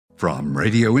from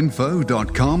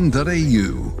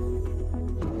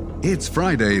radioinfo.com.au. It's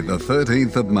Friday the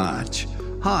 13th of March.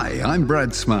 Hi, I'm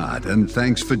Brad Smart and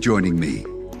thanks for joining me.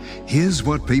 Here's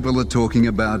what people are talking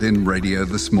about in radio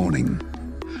this morning.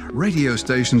 Radio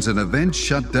stations and events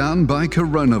shut down by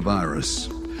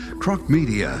coronavirus. Croc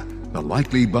Media, the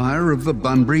likely buyer of the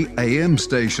Bunbury AM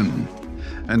station.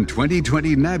 And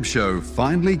 2020 NAB show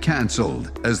finally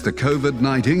cancelled as the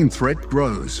COVID-19 threat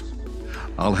grows.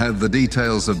 I'll have the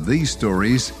details of these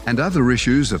stories and other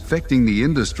issues affecting the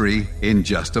industry in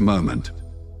just a moment.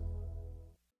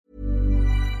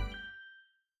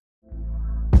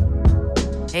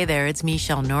 Hey there, it's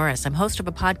Michelle Norris. I'm host of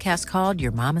a podcast called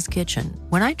Your Mama's Kitchen.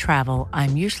 When I travel,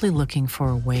 I'm usually looking for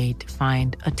a way to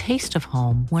find a taste of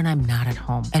home when I'm not at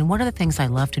home. And one of the things I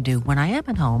love to do when I am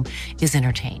at home is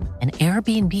entertain. And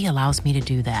Airbnb allows me to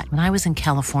do that. When I was in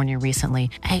California recently,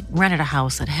 I rented a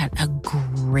house that had a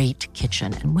great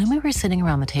kitchen. And when we were sitting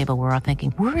around the table, we were all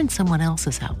thinking, we're in someone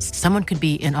else's house. Someone could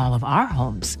be in all of our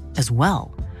homes as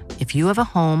well. If you have a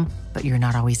home, but you're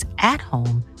not always at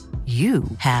home, you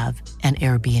have an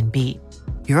Airbnb.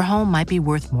 Your home might be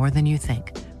worth more than you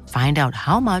think. Find out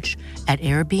how much at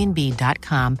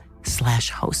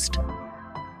airbnb.com/host.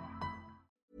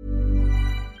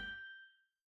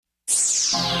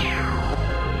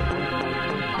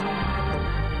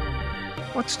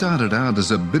 What started out as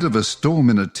a bit of a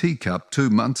storm in a teacup 2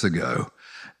 months ago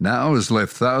now has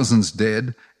left thousands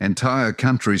dead, entire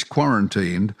countries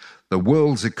quarantined, the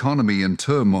world's economy in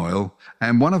turmoil,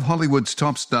 and one of Hollywood's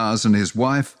top stars and his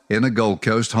wife in a Gold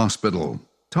Coast hospital.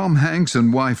 Tom Hanks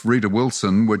and wife Rita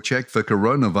Wilson were checked for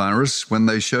coronavirus when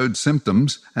they showed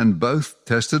symptoms and both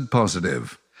tested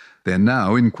positive. They're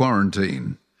now in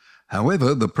quarantine.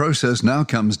 However, the process now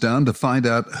comes down to find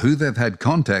out who they've had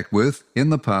contact with in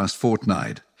the past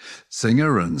fortnight.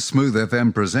 Singer and Smooth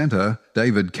FM presenter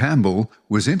David Campbell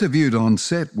was interviewed on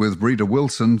set with Rita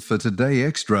Wilson for Today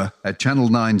Extra at Channel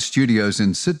 9 studios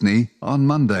in Sydney on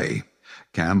Monday.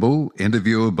 Campbell,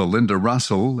 interviewer Belinda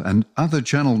Russell and other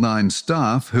Channel 9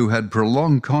 staff who had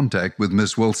prolonged contact with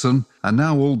Miss Wilson are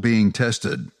now all being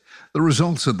tested. The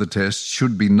results of the tests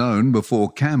should be known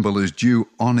before Campbell is due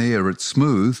on air at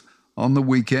Smooth on the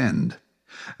weekend.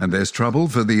 And there's trouble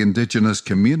for the Indigenous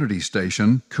community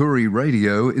station, Koori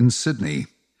Radio in Sydney.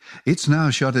 It's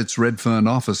now shut its Redfern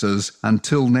offices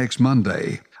until next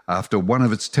Monday, after one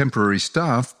of its temporary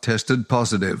staff tested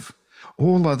positive.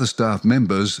 All other staff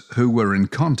members who were in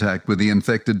contact with the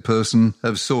infected person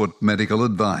have sought medical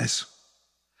advice.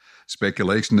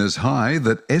 Speculation is high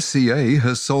that SCA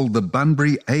has sold the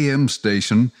Bunbury AM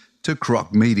station to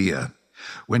Croc Media.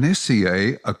 When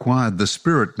SCA acquired the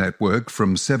Spirit Network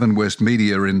from Seven West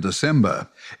Media in December,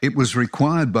 it was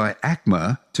required by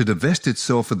ACMA to divest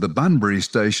itself of the Bunbury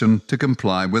station to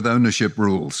comply with ownership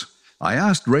rules. I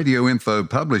asked Radio Info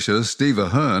publisher Steve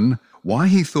Ahern why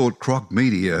he thought Croc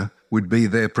Media would be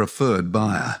their preferred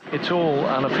buyer. It's all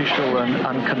unofficial and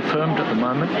unconfirmed at the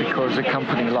moment because a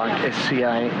company like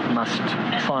SCA must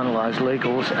finalise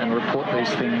legals and report these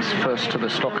things first to the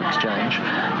stock exchange.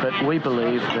 But we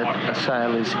believe that a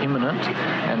sale is imminent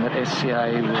and that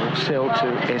SCA will sell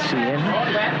to SEN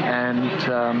and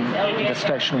the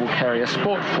station will carry a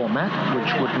sport format,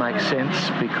 which would make sense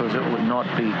because it would not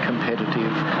be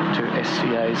competitive to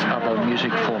SCA's other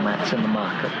music formats in the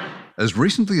market. As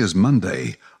recently as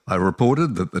Monday, I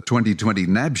reported that the 2020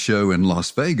 NAB show in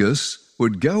Las Vegas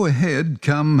would go ahead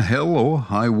come hell or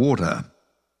high water.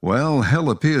 Well, hell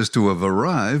appears to have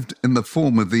arrived in the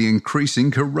form of the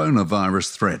increasing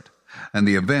coronavirus threat, and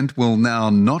the event will now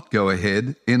not go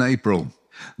ahead in April.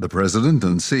 The president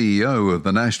and CEO of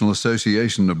the National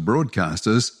Association of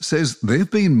Broadcasters says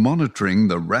they've been monitoring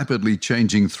the rapidly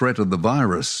changing threat of the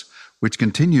virus, which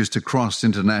continues to cross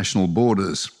international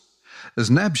borders.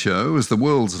 As NAB Show is the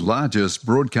world's largest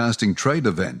broadcasting trade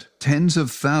event, tens of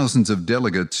thousands of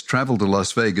delegates travel to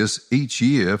Las Vegas each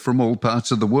year from all parts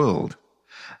of the world.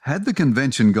 Had the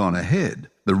convention gone ahead,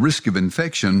 the risk of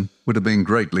infection would have been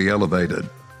greatly elevated.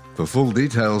 For full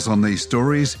details on these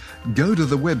stories, go to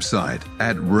the website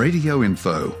at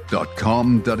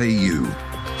radioinfo.com.au.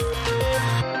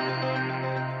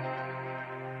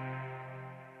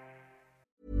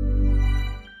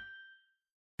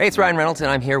 Hey, it's Ryan Reynolds,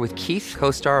 and I'm here with Keith,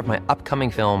 co-star of my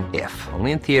upcoming film, If,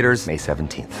 only in theaters May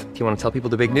 17th. Do you want to tell people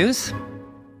the big news?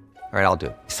 All right, I'll do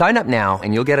it. Sign up now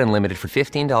and you'll get unlimited for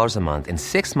 $15 a month and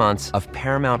 6 months of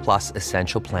Paramount Plus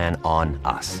Essential Plan on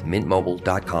us.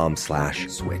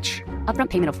 MintMobile.com/switch. Upfront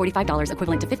payment of $45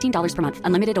 equivalent to $15 per month.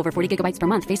 Unlimited over 40 gigabytes per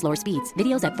month. Face lower speeds.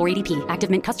 Videos at 480p. Active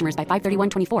Mint customers by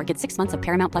 531.24 get 6 months of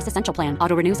Paramount Plus Essential Plan.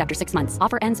 Auto renews after 6 months.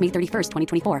 Offer ends May 31st,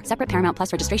 2024. Separate Paramount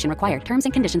Plus registration required. Terms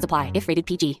and conditions apply if rated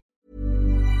PG.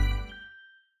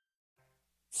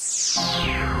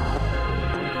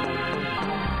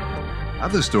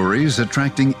 Other stories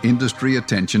attracting industry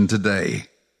attention today.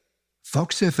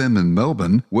 Fox FM in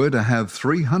Melbourne were to have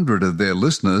 300 of their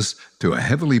listeners to a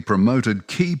heavily promoted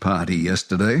key party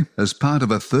yesterday as part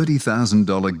of a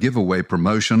 $30,000 giveaway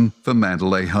promotion for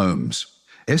Mandalay Homes.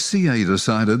 SCA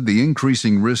decided the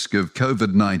increasing risk of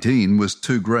COVID-19 was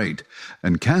too great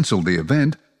and cancelled the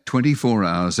event 24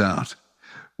 hours out.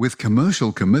 With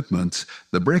commercial commitments,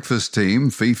 the breakfast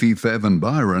team, Fifi, Fev and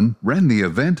Byron, ran the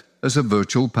event as a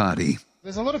virtual party.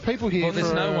 There's a lot of people here. Well,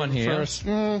 there's no one here.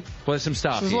 Well, there's some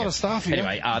staff There's here. a lot of staff here.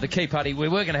 Anyway, the key party, we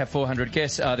were going to have 400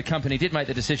 guests. The company did make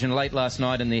the decision late last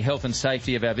night in the health and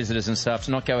safety of our visitors and staff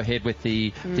to not go ahead with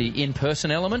the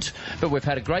in-person element. But we've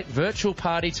had a great virtual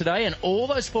party today, and all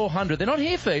those 400, they're not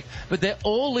here, Pete, but they're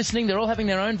all listening. They're all having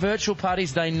their own virtual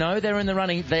parties. They know they're in the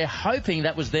running. They're hoping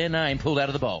that was their name pulled out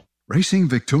of the bowl. Racing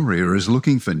Victoria is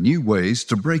looking for new ways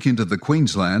to break into the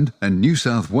Queensland and New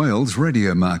South Wales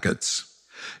radio markets.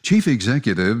 Chief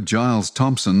Executive Giles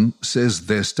Thompson says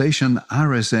their station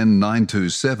RSN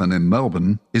 927 in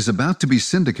Melbourne is about to be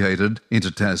syndicated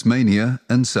into Tasmania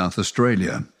and South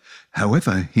Australia.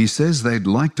 However, he says they'd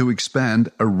like to expand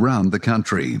around the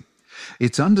country.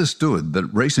 It's understood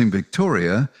that Racing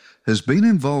Victoria has been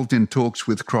involved in talks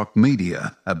with Croc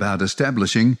Media about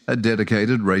establishing a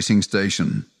dedicated racing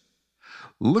station.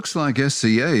 Looks like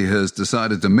SCA has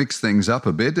decided to mix things up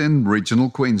a bit in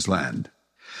regional Queensland.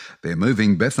 They're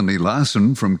moving Bethany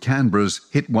Larson from Canberra's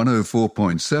Hit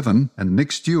 104.7 and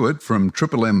Nick Stewart from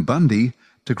Triple M Bundy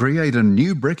to create a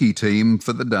new brekkie team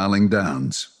for the Darling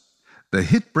Downs. The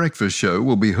Hit Breakfast Show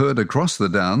will be heard across the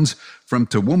Downs from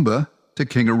Toowoomba to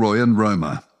Kingaroy and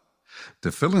Roma.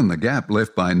 To fill in the gap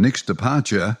left by Nick's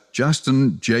departure,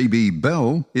 Justin J.B.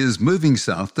 Bell is moving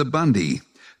south to Bundy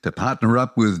to partner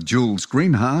up with Jules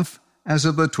Greenhalgh as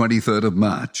of the 23rd of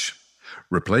March.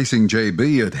 Replacing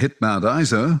JB at Hit Mount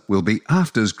Isa will be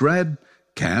Afters grad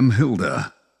Cam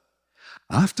Hilda.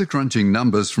 After crunching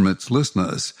numbers from its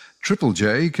listeners, Triple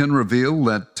J can reveal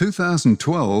that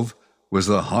 2012 was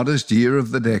the hottest year of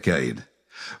the decade.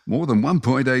 More than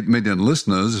 1.8 million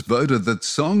listeners voted that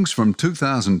songs from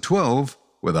 2012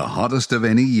 were the hottest of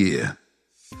any year.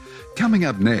 Coming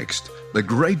up next, the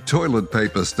great toilet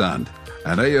paper stunt,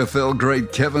 and AFL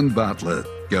great Kevin Bartlett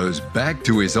goes back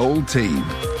to his old team.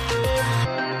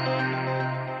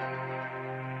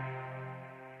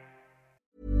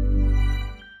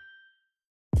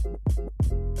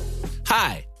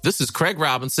 Hi, this is Craig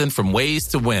Robinson from Ways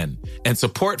to Win, and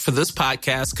support for this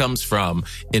podcast comes from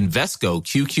Invesco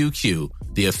QQQ,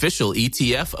 the official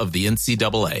ETF of the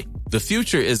NCAA. The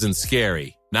future isn't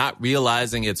scary. Not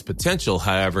realizing its potential,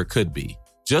 however, could be.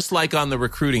 Just like on the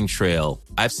recruiting trail,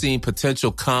 I've seen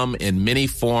potential come in many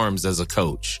forms as a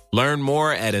coach. Learn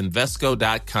more at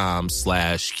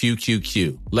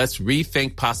Invesco.com/QQQ. Let's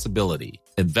rethink possibility.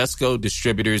 Invesco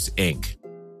Distributors, Inc.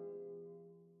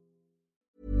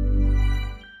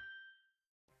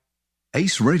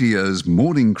 Ace Radio's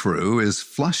morning crew is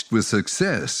flushed with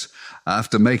success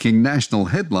after making national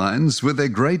headlines with their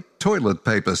great toilet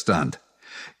paper stunt.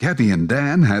 Gabby and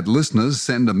Dan had listeners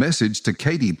send a message to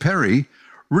Katy Perry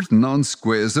written on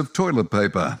squares of toilet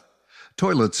paper.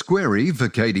 Toilet Squarey for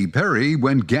Katy Perry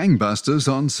went gangbusters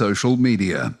on social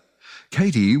media.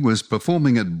 Katy was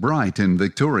performing at Bright in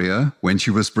Victoria when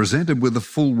she was presented with a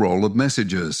full roll of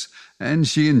messages, and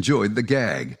she enjoyed the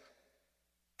gag.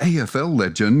 AFL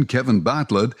legend Kevin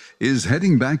Bartlett is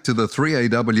heading back to the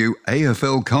 3AW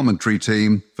AFL commentary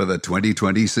team for the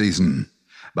 2020 season.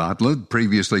 Bartlett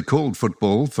previously called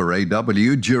football for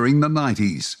AW during the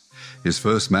 90s. His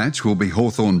first match will be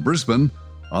Hawthorn Brisbane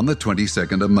on the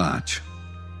 22nd of March.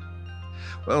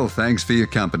 Well, thanks for your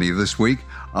company this week.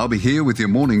 I'll be here with your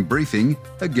morning briefing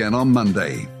again on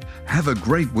Monday. Have a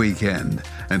great weekend,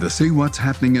 and to see what's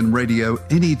happening in radio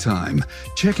anytime,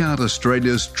 check out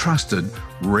Australia's trusted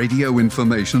radio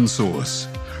information source,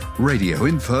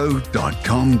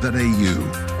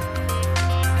 radioinfo.com.au.